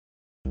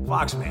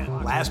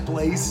Foxman, last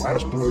place.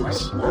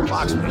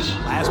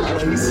 Foxman, last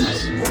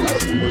place.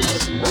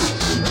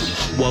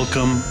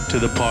 Welcome to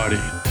the party.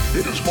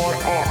 It is my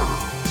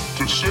honor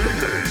to say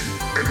hey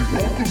and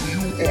welcome you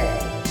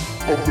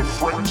all of the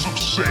Friends of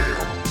Sam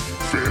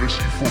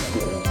Fantasy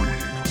Football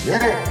League.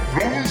 What up,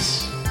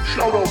 fellas?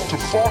 Shout out to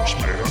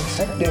Foxman,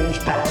 football's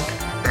back,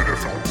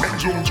 NFL Red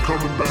Zone's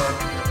coming back,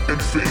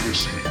 and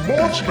fantasy.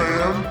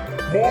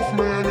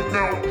 Mothman,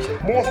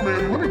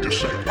 let me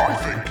just say, I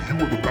think you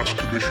are the best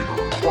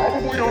commissioner,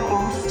 probably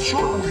on Earth,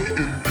 certainly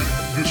in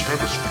this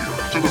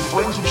hemisphere. To the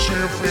Friends of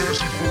Sam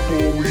Fantasy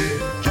Football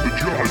League, to the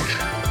judge,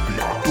 the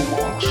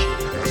Octorox,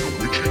 and the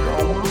Witching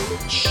Hour,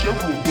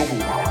 several double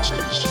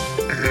boxes,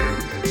 and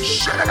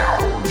 7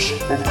 hours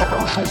of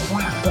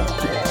commercial-free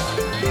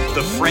football.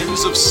 The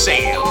Friends of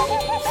Sam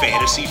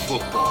Fantasy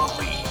Football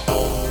League.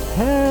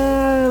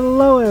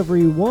 Hello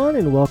everyone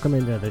and welcome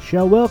into the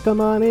show.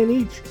 Welcome on in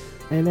each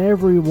and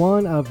every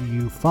one of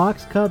you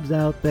Fox Cubs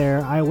out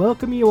there. I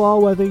welcome you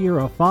all, whether you're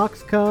a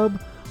Fox Cub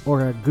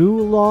or a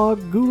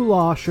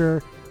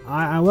Goulasher.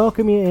 I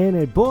welcome you in,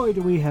 and boy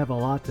do we have a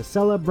lot to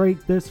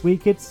celebrate this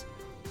week. It's,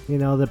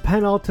 the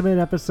penultimate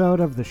episode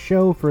of the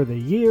show for the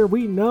year.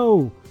 We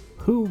know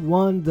who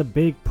won the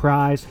big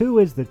prize, who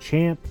is the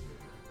champ,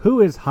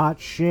 who is hot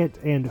shit,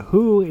 and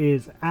who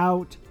is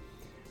out.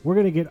 We're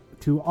going to get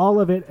to all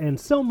of it and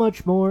so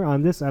much more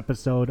on this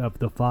episode of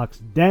The Fox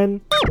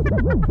Den.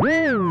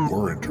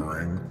 We're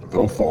entering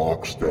the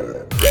Fox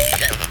Den.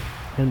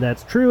 And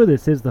that's true,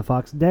 this is The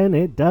Fox Den.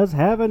 It does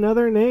have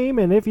another name,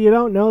 and if you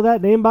don't know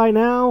that name by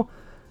now,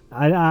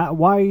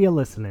 why are you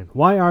listening?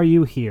 Why are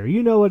you here?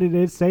 You know what it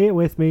is, say it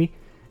with me.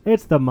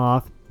 It's the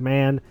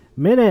Mothman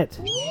Minute.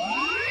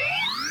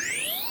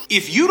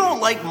 If you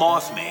don't like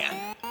Mothman,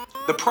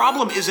 the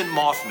problem isn't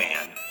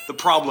Mothman. The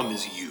problem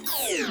is you.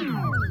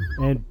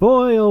 And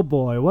boy, oh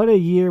boy, what a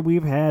year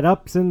we've had.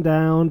 Ups and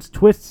downs,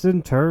 twists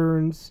and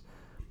turns,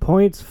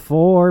 points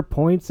for,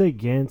 points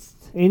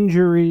against,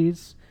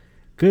 injuries,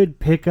 good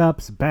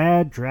pickups,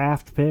 bad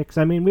draft picks.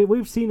 I mean,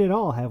 we've seen it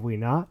all, have we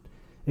not?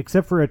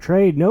 Except for a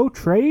trade. No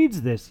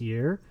trades this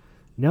year.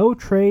 No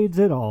trades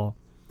at all.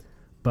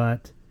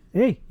 But,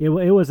 hey, it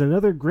was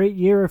another great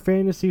year of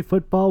fantasy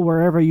football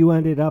wherever you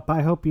ended up.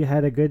 I hope you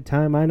had a good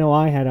time. I know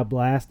I had a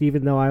blast,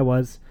 even though I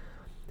was,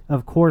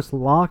 of course,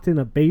 locked in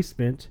a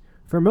basement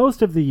for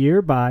most of the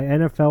year by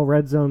NFL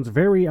Red Zone's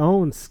very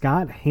own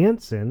Scott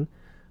Hansen,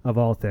 of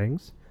all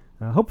things.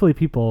 Hopefully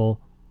people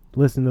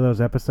listened to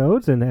those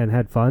episodes and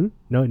had fun.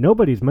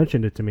 Nobody's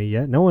mentioned it to me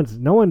yet. No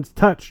one's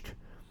touched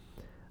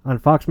on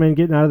Foxman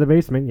getting out of the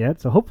basement yet,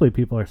 so hopefully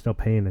people are still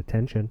paying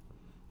attention.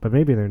 But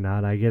maybe they're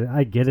not. I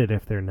get it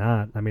if they're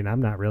not. I mean,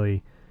 I'm not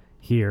really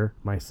here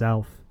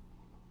myself.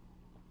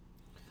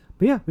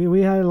 But yeah,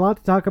 we had a lot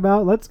to talk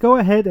about. Let's go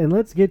ahead and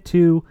let's get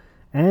to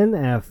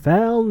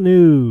NFL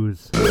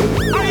news. Are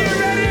you ready?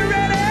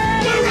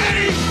 We're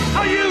ready!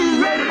 Are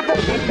you ready?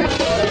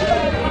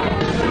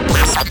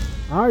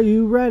 Are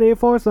you ready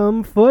for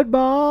some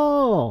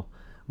football?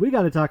 We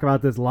got to talk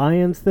about this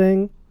Lions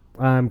thing,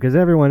 because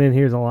everyone in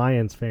here is a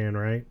Lions fan,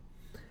 right?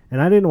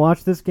 And I didn't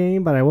watch this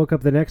game, but I woke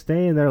up the next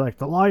day and they're like,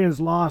 the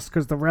Lions lost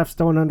because the refs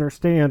don't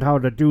understand how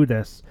to do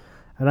this.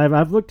 And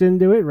I've looked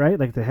into it, right?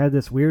 Like they had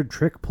this weird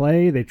trick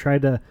play. They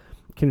tried to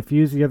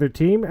confuse the other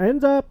team.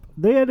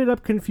 They ended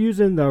up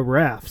confusing the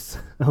refs,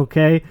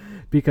 okay?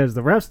 Because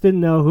the refs didn't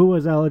know who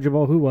was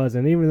eligible, who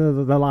wasn't, even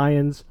though the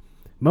Lions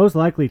most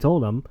likely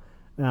told them.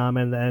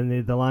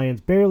 And the Lions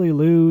barely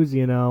lose,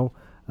 to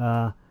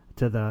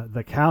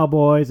the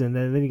Cowboys. And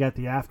then you got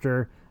the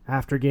after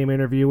game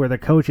interview where the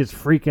coach is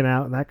freaking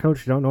out. And that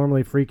coach don't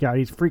normally freak out.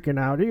 He's freaking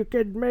out. Are you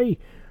kidding me?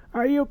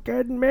 Are you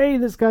kidding me?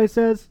 This guy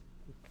says.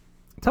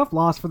 Tough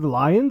loss for the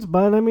Lions,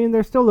 but, I mean,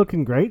 they're still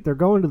looking great. They're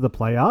going to the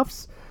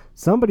playoffs.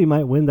 Somebody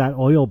might win that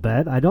oil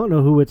bet. I don't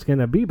know who it's going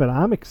to be, but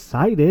I'm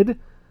excited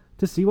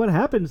to see what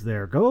happens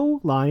there. Go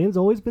Lions.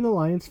 Always been a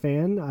Lions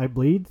fan. I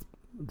bleed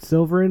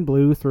silver and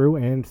blue through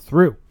and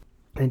through.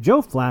 And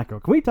Joe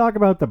Flacco. Can we talk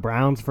about the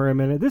Browns for a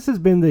minute? This has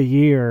been the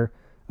year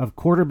of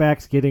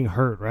quarterbacks getting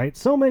hurt, right?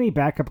 So many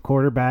backup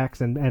quarterbacks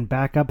and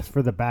backups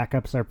for the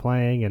backups are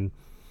playing, and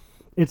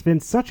it's been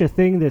such a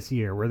thing this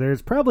year where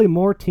there's probably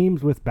more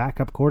teams with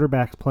backup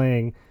quarterbacks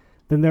playing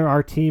than there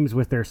are teams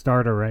with their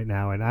starter right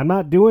now. And I'm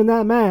not doing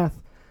that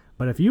math,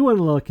 but if you want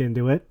to look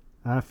into it,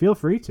 feel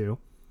free to.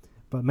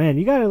 But man,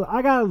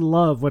 I gotta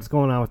love what's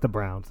going on with the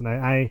Browns. And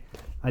I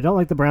don't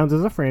like the Browns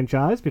as a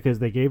franchise because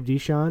they gave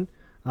Deshaun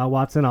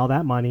Watson all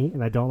that money,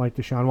 and I don't like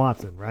Deshaun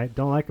Watson, right?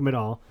 Don't like him at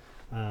all.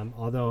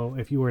 Although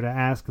if you were to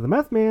ask the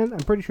Meth Man, I'm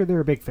pretty sure they're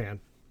a big fan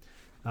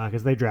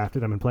because they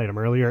drafted him and played him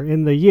earlier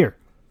in the year.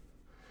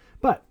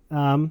 But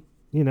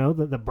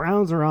the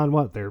Browns are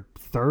on their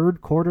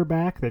third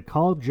quarterback. They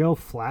called Joe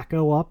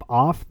Flacco up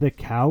off the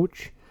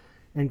couch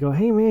and go,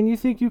 hey, man, you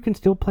think you can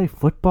still play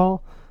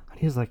football? And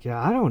he's like,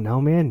 yeah, I don't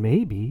know, man,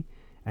 maybe.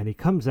 And he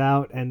comes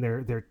out, and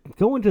they're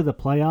going to the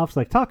playoffs.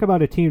 Like, talk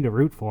about a team to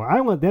root for.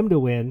 I want them to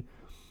win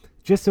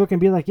just so it can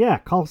be like, yeah,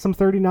 call some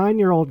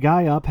 39-year-old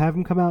guy up, have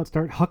him come out,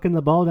 start hucking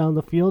the ball down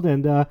the field,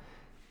 and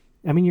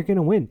I mean, you're going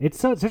to win. It's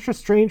such a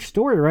strange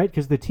story, right?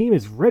 Because the team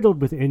is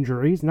riddled with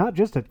injuries, not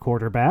just at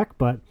quarterback,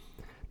 but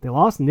they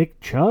lost Nick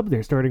Chubb,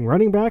 their starting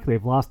running back.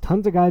 They've lost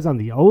tons of guys on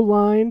the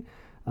O-line.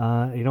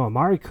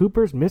 Amari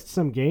Cooper's missed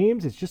some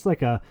games. It's just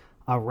like a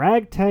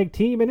ragtag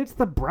team, and it's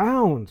the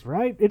Browns,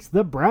 right? It's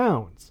the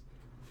Browns.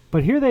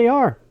 But here they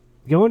are,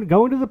 going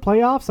to the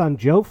playoffs on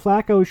Joe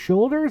Flacco's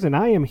shoulders, and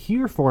I am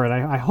here for it.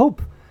 I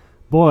hope,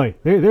 boy,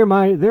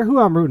 they're who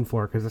I'm rooting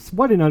for, because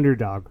what an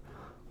underdog.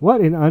 What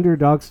an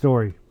underdog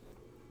story.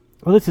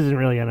 Well, this isn't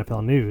really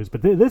NFL news,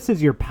 but this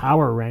is your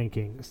power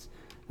rankings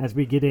as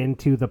we get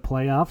into the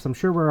playoffs. I'm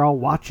sure we're all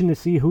watching to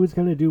see who's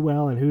going to do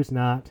well and who's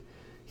not.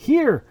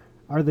 Here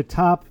are the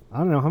top, I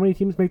don't know, how many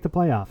teams make the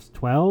playoffs?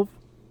 12?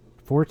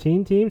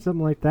 14 teams?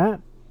 Something like that?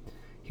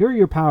 Here are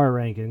your power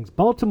rankings.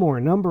 Baltimore,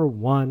 number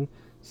 1.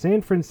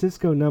 San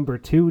Francisco, number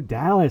 2.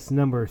 Dallas,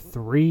 number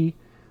 3.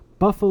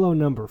 Buffalo,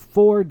 number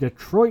 4.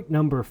 Detroit,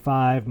 number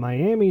 5.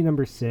 Miami,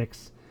 number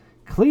 6.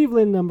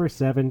 Cleveland, number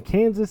 7.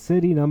 Kansas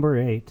City, number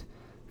 8.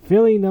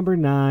 Philly, number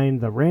 9.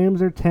 The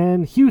Rams are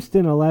 10.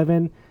 Houston,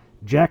 11.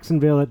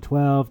 Jacksonville at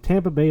 12.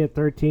 Tampa Bay at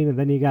 13. And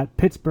then you got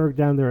Pittsburgh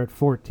down there at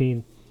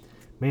 14.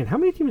 Man, how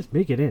many teams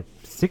make it in?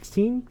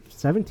 16,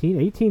 17,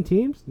 18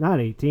 teams? Not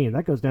 18.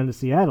 That goes down to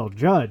Seattle.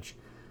 Judge.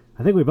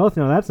 I think we both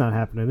know that's not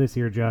happening this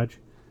year, Judge.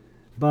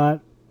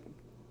 But,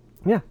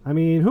 yeah, I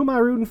mean, who am I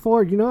rooting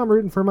for? You know I'm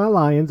rooting for my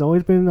Lions.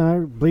 Always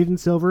been bleeding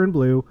silver and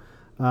blue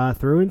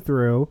through and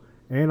through.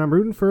 And I'm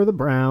rooting for the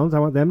Browns. I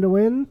want them to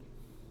win.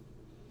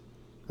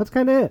 That's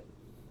kind of it.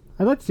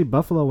 I'd like to see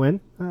Buffalo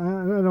win. I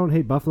don't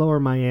hate Buffalo or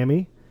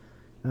Miami.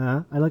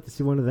 I'd like to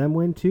see one of them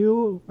win,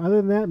 too. Other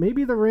than that,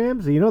 maybe the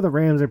Rams. You know the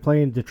Rams are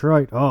playing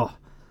Detroit. Oh,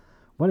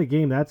 what a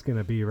game that's going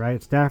to be,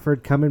 right?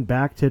 Stafford coming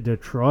back to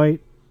Detroit.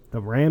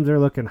 The Rams are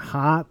looking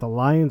hot. The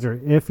Lions are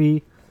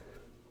iffy.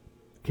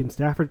 Can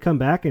Stafford come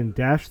back and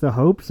dash the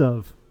hopes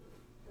of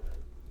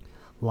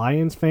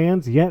Lions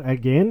fans yet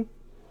again?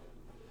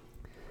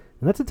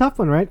 And that's a tough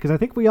one, right? Because I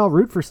think we all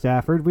root for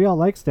Stafford. We all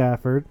like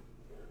Stafford.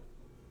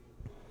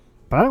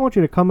 But I don't want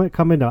you to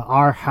come into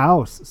our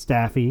house,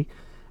 Staffy,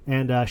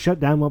 and shut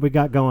down what we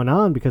got going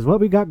on, because what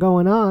we got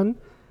going on,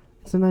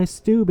 it's a nice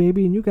stew,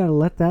 baby, and you got to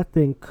let that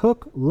thing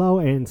cook low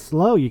and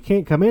slow. You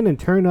can't come in and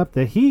turn up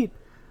the heat.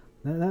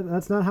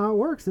 That's not how it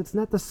works. It's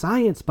not the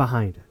science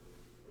behind it.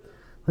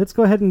 Let's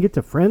go ahead and get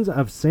to Friends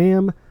of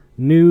Sam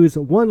news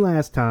one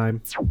last time.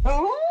 Friends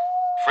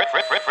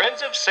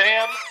of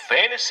Sam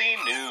Fantasy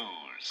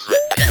News.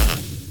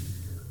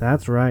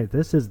 That's right.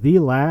 This is the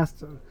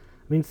last...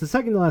 I mean, it's the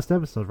second to last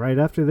episode, right?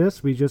 After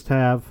this, we just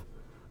have,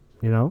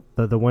 the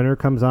winner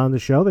comes on the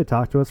show. They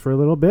talk to us for a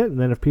little bit, and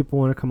then if people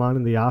want to come on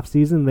in the off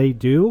season, they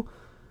do.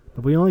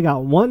 But we only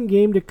got one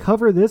game to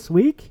cover this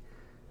week,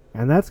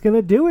 and that's going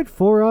to do it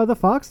for the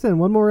Foxton.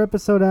 One more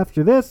episode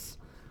after this,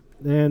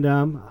 and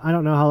I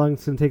don't know how long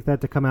it's going to take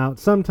that to come out.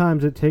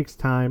 Sometimes it takes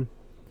time.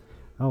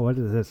 Oh, what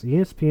is this?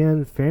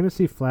 ESPN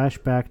Fantasy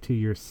Flashback to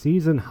your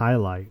season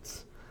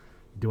highlights.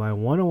 Do I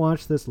want to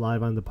watch this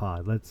live on the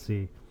pod? Let's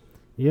see.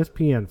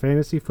 ESPN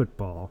Fantasy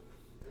Football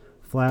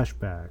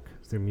Flashback.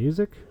 Is there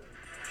music?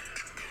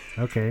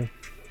 Okay.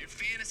 Your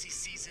fantasy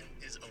season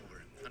is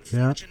over.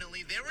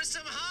 Unfortunately, There were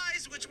some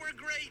highs which were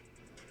great,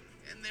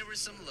 and there were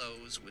some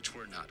lows which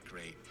were not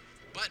great.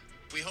 But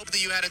we hope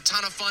that you had a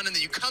ton of fun and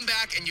that you come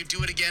back and you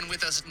do it again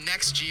with us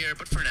next year.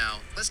 But for now,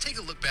 let's take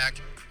a look back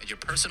at your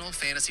personal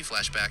fantasy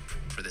flashback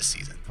for this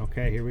season.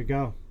 Okay, here we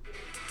go.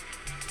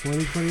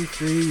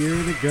 2023, year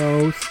of the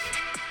ghost.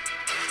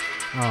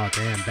 Oh,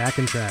 damn, back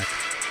in track.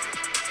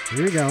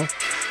 Here we go.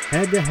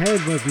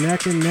 Head-to-head was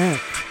neck and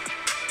neck.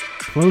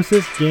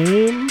 Closest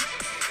game,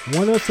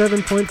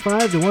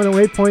 107.5 to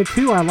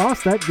 108.2. I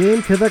lost that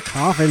game to the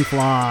Coffin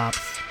Flops.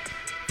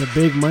 The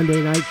big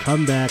Monday night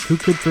comeback. Who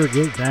could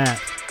forget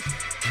that?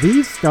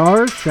 These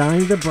stars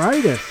shine the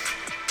brightest.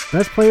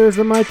 Best players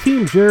of my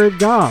team, Jared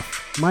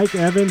Goff, Mike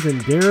Evans,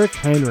 and Derrick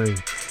Henry.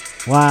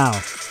 Wow.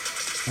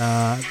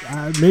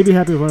 I may be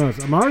happy with one of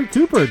those. Amari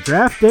Cooper,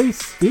 draft day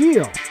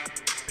steal.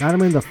 Got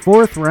him in the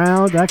 4th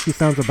round. Actually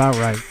sounds about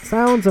right.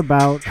 Sounds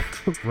about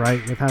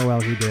right with how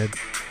well he did.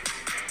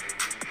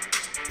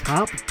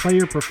 Top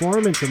player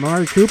performance,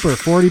 Amari Cooper,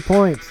 40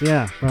 points.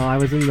 Yeah, well, I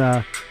was in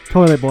the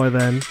toilet boy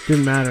then.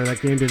 Didn't matter.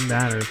 That game didn't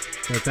matter.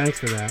 So thanks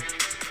for that.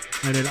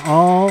 And it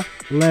all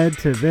led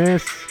to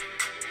this.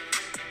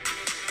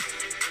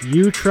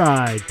 You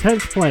tried.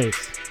 10th place.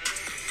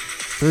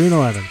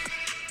 3-11.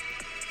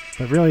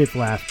 But really it's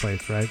last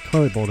place, right?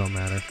 Toilet bowl don't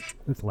matter.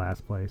 It's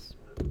last place.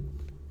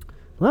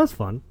 Well, that's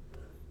fun.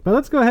 But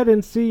let's go ahead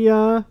and see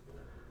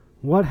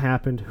what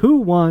happened.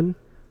 Who won?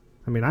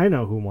 I mean, I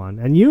know who won,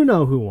 and you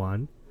know who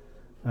won.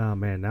 Oh,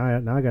 man, now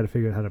I got to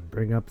figure out how to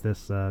bring up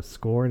this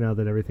score now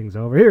that everything's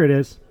over. Here it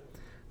is.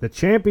 The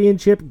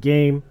championship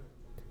game.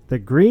 The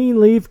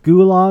Greenleaf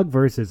Gulag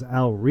versus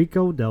El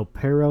Rico del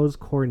Perros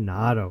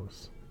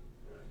Coronados.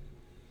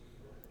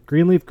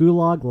 Greenleaf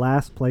Gulag,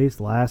 last place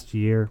last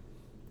year.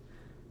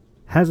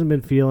 Hasn't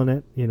been feeling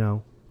it,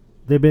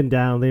 They've been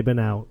down, they've been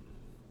out.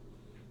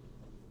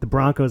 The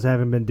Broncos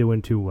haven't been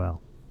doing too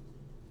well.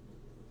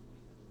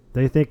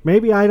 They think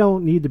maybe I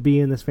don't need to be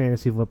in this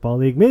fantasy football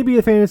league. Maybe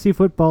the fantasy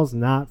football's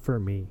not for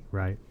me,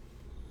 right?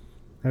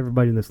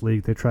 Everybody in this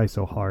league, they try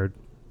so hard.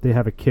 They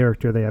have a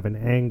character. They have an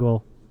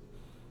angle.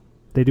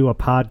 They do a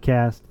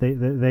podcast.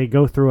 They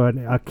go through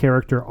a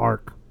character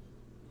arc.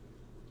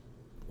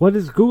 What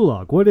is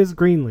Gulag? What is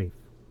Greenleaf?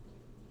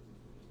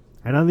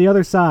 And on the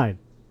other side,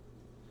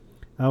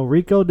 El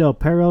Rico del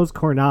Perros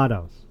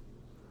Coronados,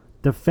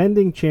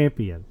 defending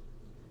champion,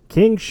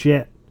 king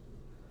shit,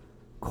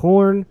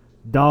 corn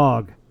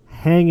dog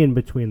hanging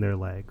between their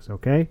legs,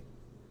 okay?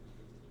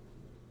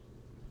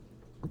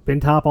 Been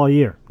top all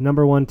year,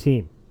 number 1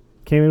 team.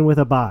 Came in with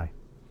a bye.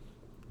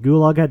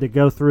 Gulag had to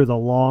go through the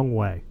long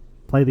way,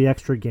 play the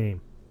extra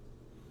game.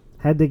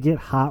 Had to get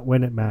hot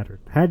when it mattered.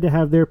 Had to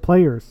have their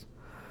players.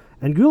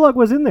 And Gulag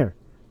was in there.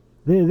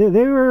 They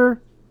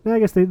were, I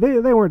guess they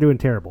weren't doing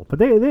terrible, but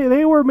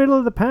they were middle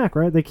of the pack,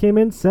 right? They came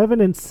in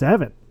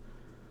 7-7.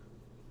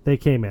 They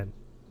came in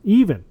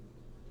even.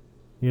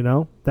 You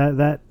know,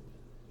 that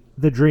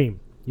the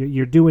dream.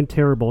 You're doing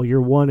terrible.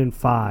 You're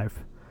 1-5.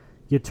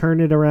 You turn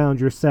it around.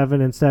 You're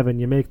 7-7.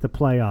 You make the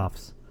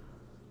playoffs.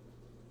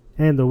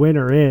 And the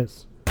winner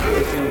is. You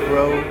can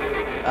grow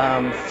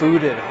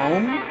food at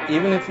home.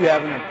 Even if you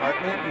have an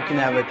apartment, you can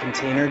have a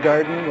container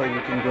garden where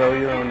you can grow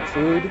your own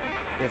food.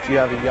 If you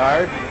have a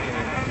yard,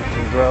 you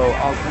can grow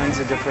all kinds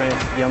of different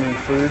yummy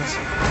foods.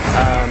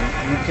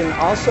 You can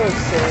also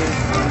save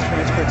on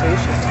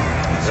transportation.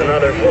 So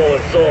another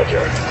fallen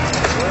soldier.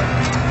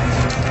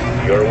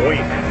 You're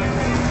weak.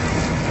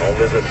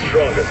 Only the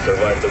strongest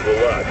survive the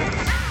Gulag.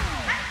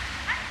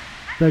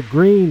 The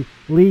Green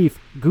Leaf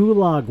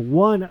Gulag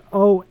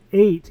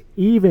 108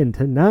 even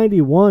to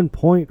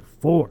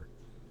 91.4.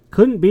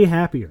 Couldn't be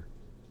happier.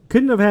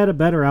 Couldn't have had a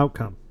better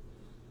outcome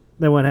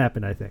than what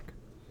happened, I think.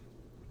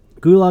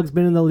 Gulag's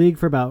been in the league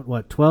for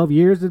about, 12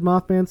 years, did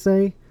Mothman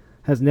say?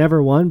 Has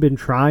never won, been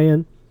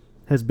trying.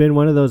 Has been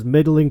one of those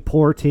middling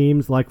poor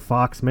teams like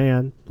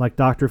Foxman, like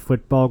Dr.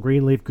 Football,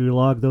 Greenleaf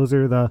Gulag. Those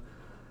are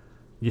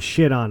you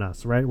shit on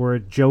us, right? We're a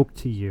joke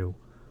to you.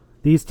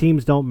 These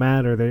teams don't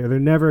matter. They're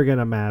never going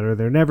to matter.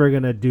 They're never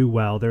going to do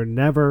well. They're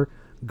never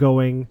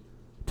going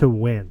to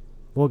win.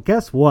 Well,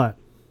 guess what?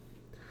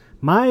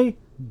 My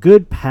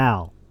good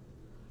pal,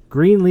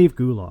 Greenleaf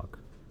Gulag,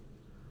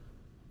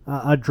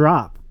 a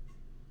drop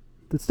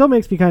that still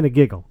makes me kind of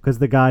giggle because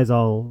the guy's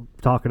all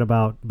talking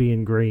about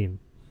being green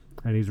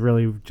and he's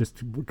really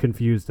just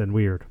confused and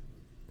weird.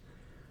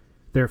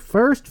 Their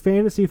first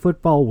fantasy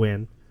football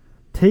win,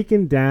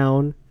 taking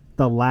down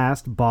the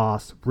last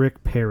boss,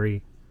 Rick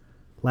Perry,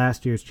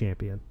 last year's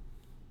champion.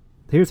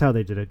 Here's how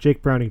they did it.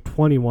 Jake Browning,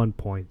 21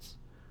 points.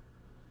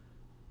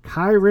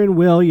 Kyron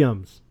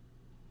Williams,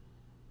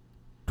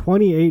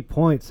 28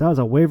 points. That was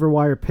a waiver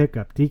wire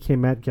pickup. DK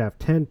Metcalf,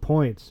 10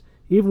 points.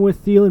 Even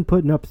with Thielen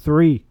putting up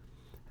 3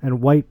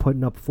 and White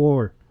putting up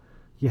 4.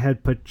 You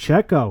had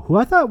Pacheco, who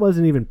I thought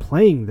wasn't even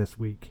playing this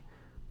week,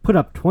 put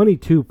up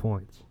 22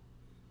 points.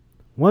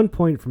 1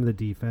 point from the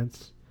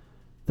defense.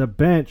 The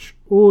bench,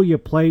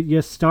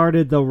 you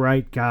started the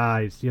right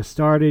guys. You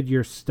started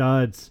your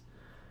studs,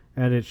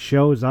 and it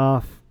shows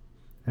off.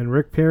 And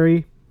Rick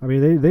Perry, I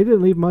mean, they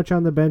didn't leave much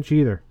on the bench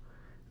either.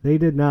 They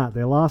did not.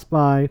 They lost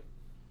by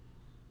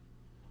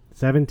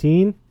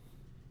 17.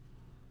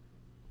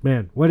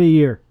 Man, what a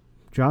year.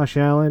 Josh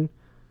Allen,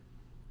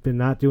 been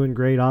not doing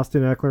great.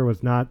 Austin Eckler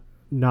was not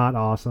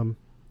awesome.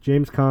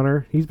 James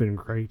Conner, he's been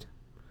great.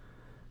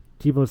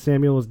 Tebow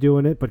Samuel was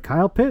doing it, but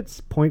Kyle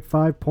Pitts,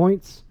 0.5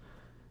 points.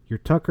 Your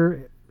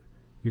kicker,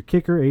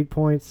 8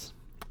 points.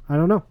 I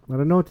don't know. I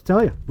don't know what to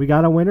tell you. We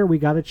got a winner. We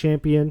got a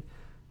champion,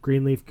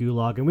 Greenleaf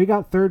Gulag. And we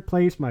got third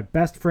place, my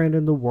best friend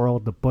in the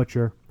world, the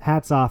Butcher.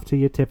 Hats off to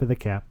you, tip of the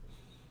cap.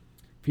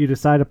 If you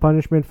decide a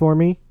punishment for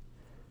me,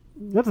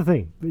 that's the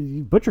thing.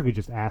 Butcher could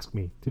just ask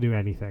me to do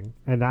anything.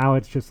 And now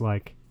it's just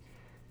like,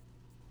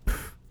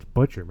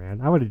 Butcher,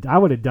 man. I would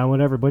have done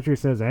whatever Butcher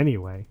says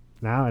anyway.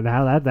 Now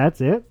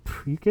that's it?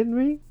 You kidding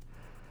me?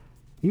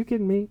 You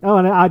kidding me? Oh,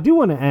 and I do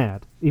want to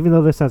add, even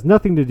though this has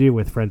nothing to do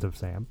with Friends of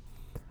Sam,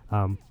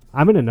 I'm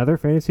in another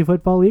fantasy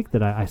football league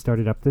that I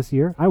started up this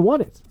year. I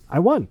won it. I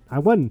won.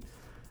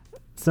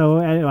 So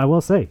I will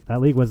say,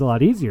 that league was a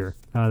lot easier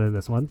than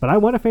this one. But I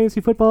won a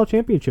fantasy football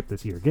championship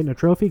this year. Getting a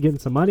trophy, getting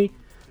some money.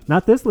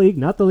 Not this league,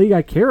 not the league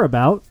I care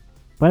about.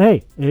 But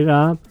hey,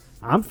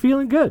 I'm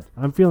feeling good.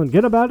 I'm feeling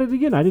good about it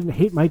again. I didn't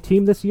hate my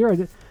team this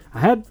year. I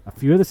had a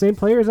few of the same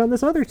players on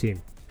this other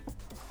team.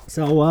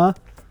 So,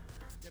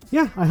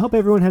 yeah, I hope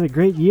everyone had a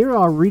great year.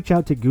 I'll reach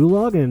out to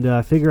Gulag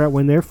and figure out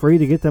when they're free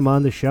to get them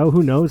on the show.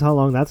 Who knows how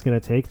long that's going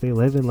to take. They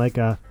live in like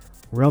a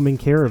roaming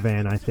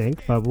caravan, I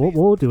think. But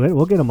we'll do it.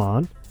 We'll get them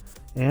on.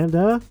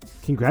 And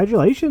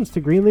congratulations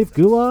to Greenleaf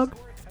Gulag.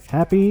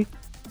 Happy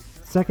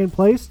second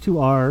place to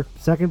our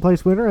second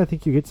place winner. I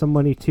think you get some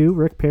money too,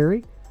 Rick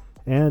Perry.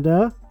 And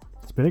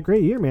it's been a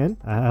great year, man.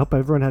 I hope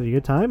everyone had a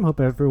good time. Hope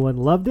everyone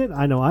loved it.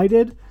 I know I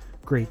did.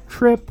 Great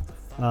trip.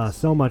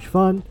 So much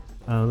fun.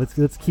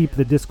 Let's keep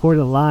the Discord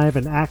alive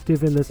and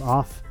active in this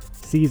off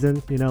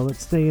season.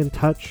 Let's stay in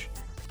touch.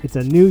 It's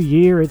a new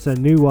year. It's a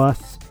new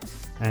us.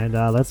 And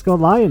let's go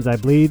Lions. I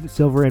bleed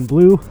silver and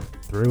blue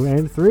through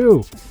and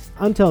through.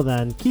 Until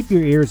then, keep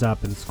your ears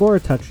up and score a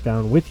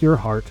touchdown with your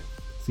heart.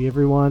 See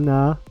everyone,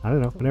 I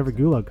don't know, whenever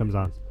Gulag comes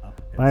on.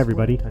 Bye,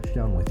 everybody.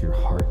 Touchdown with your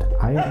heart.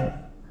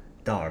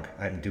 Dog,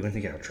 I'm doing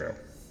the outro.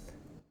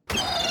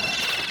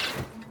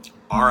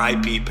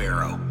 R.I.P.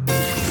 Barrow.